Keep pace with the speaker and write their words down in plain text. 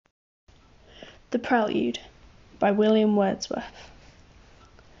The Prelude by William Wordsworth.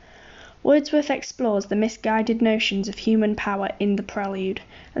 Wordsworth explores the misguided notions of human power in The Prelude,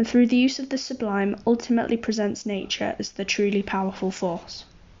 and through the use of the sublime ultimately presents nature as the truly powerful force.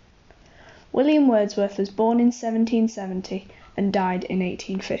 William Wordsworth was born in 1770 and died in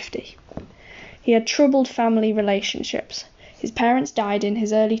 1850. He had troubled family relationships. His parents died in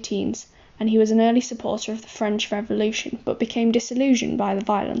his early teens, and he was an early supporter of the French Revolution, but became disillusioned by the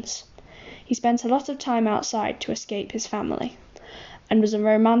violence. He spent a lot of time outside to escape his family, and was a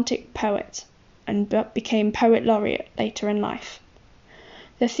romantic poet, and became poet laureate later in life.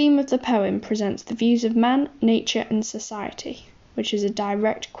 The theme of the poem presents the views of man, nature, and society, which is a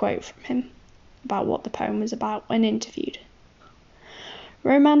direct quote from him about what the poem was about when interviewed.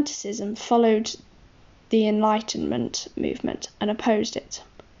 Romanticism followed the Enlightenment movement and opposed it.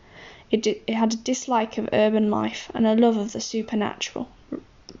 It had a dislike of urban life and a love of the supernatural,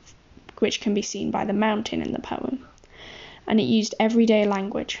 which can be seen by the mountain in the poem, and it used everyday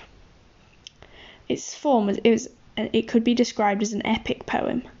language. Its form it could be described as an epic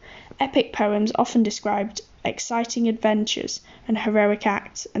poem. Epic poems often described exciting adventures and heroic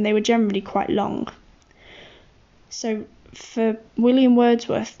acts, and they were generally quite long. So for William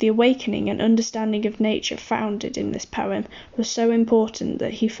Wordsworth, the awakening and understanding of nature founded in this poem was so important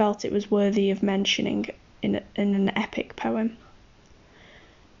that he felt it was worthy of mentioning in an epic poem.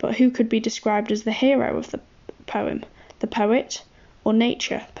 But who could be described as the hero of the poem, the poet, or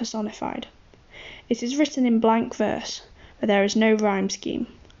nature personified? It is written in blank verse, where there is no rhyme scheme.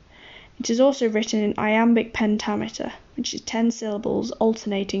 It is also written in iambic pentameter, which is 10 syllables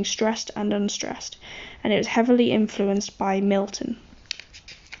alternating stressed and unstressed, and it was heavily influenced by Milton.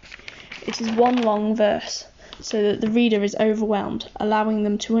 It is one long verse, so that the reader is overwhelmed, allowing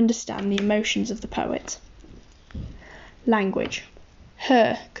them to understand the emotions of the poet. Language.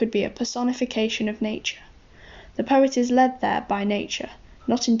 Her could be a personification of nature. The poet is led there by nature,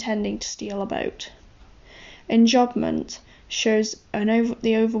 not intending to steal a boat. Enjobment shows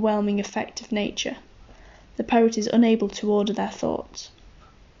the overwhelming effect of nature. The poet is unable to order their thoughts.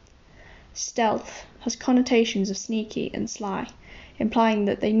 Stealth has connotations of sneaky and sly, implying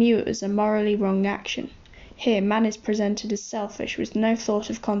that they knew it was a morally wrong action. Here man is presented as selfish with no thought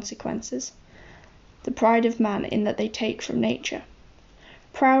of consequences. The pride of man in that they take from nature.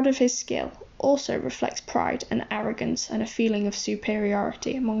 Proud of his skill also reflects pride and arrogance and a feeling of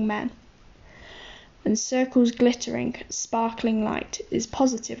superiority among men. And circles glittering, sparkling light is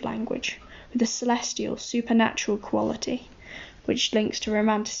positive language, with a celestial, supernatural quality, which links to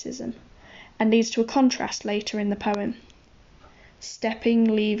romanticism, and leads to a contrast later in the poem.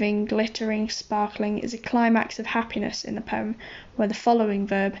 Stepping, leaving, glittering, sparkling is a climax of happiness in the poem, where the following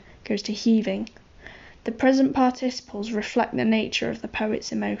verb goes to heaving. The present participles reflect the nature of the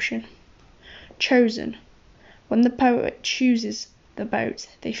poet's emotion. Chosen. When the poet chooses the boat,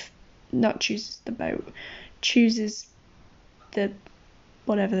 chooses the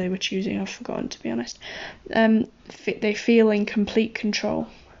whatever they were choosing, I've forgotten to be honest. They feel in complete control,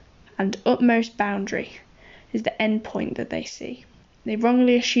 and utmost boundary is the end point that they see. They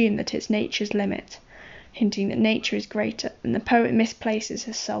wrongly assume that it's nature's limit, hinting that nature is greater, and the poet misplaces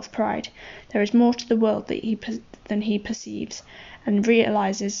his self-pride. There is more to the world than he perceives, and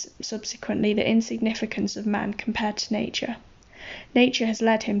realizes subsequently the insignificance of man compared to nature. Nature has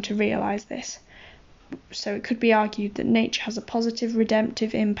led him to realize this, so it could be argued that nature has a positive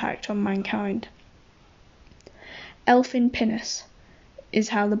redemptive impact on mankind. Elphin Pinus is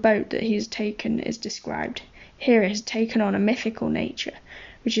how the boat that he has taken is described. Here it has taken on a mythical nature,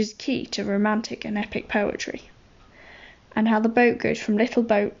 which is key to romantic and epic poetry. And how the boat goes from little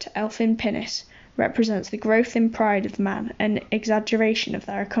boat to Elphin Pinus represents the growth in pride of man and exaggeration of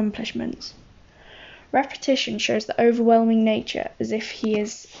their accomplishments. Repetition shows the overwhelming nature, as if he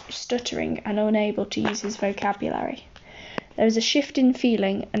is stuttering and unable to use his vocabulary. There is a shift in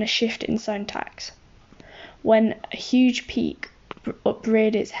feeling and a shift in syntax. When a huge peak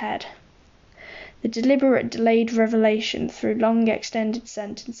upreared its head. The deliberate delayed revelation through long extended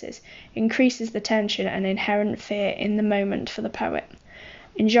sentences increases the tension and inherent fear in the moment for the poet.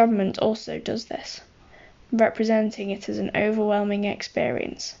 Enjobment also does this, representing it as an overwhelming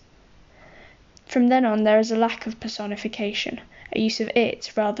experience. From then on there is a lack of personification, a use of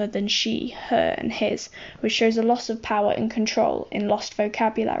it rather than she, her and his, which shows a loss of power and control in lost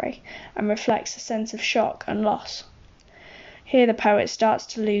vocabulary and reflects a sense of shock and loss. Here the poet starts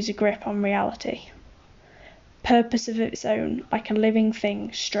to lose a grip on reality. Purpose of its own, like a living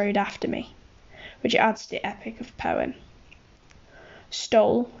thing, strode after me, which adds to the epic of the poem.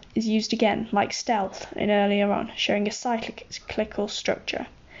 Stole is used again, like stealth, in earlier on, showing a cyclical structure.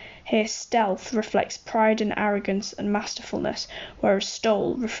 Here stealth reflects pride and arrogance and masterfulness, whereas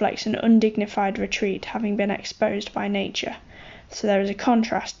stole reflects an undignified retreat having been exposed by nature. So there is a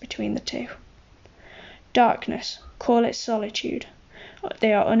contrast between the two. Darkness, call it solitude.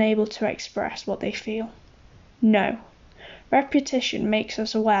 They are unable to express what they feel. No. Repetition makes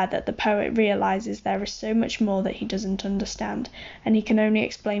us aware that the poet realizes there is so much more that he doesn't understand, and he can only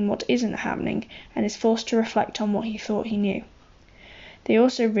explain what isn't happening, and is forced to reflect on what he thought he knew. They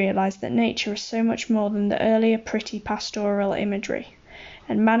also realize that nature is so much more than the earlier pretty pastoral imagery,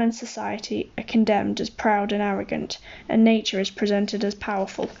 and man and society are condemned as proud and arrogant, and nature is presented as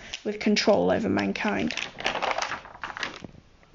powerful, with control over mankind.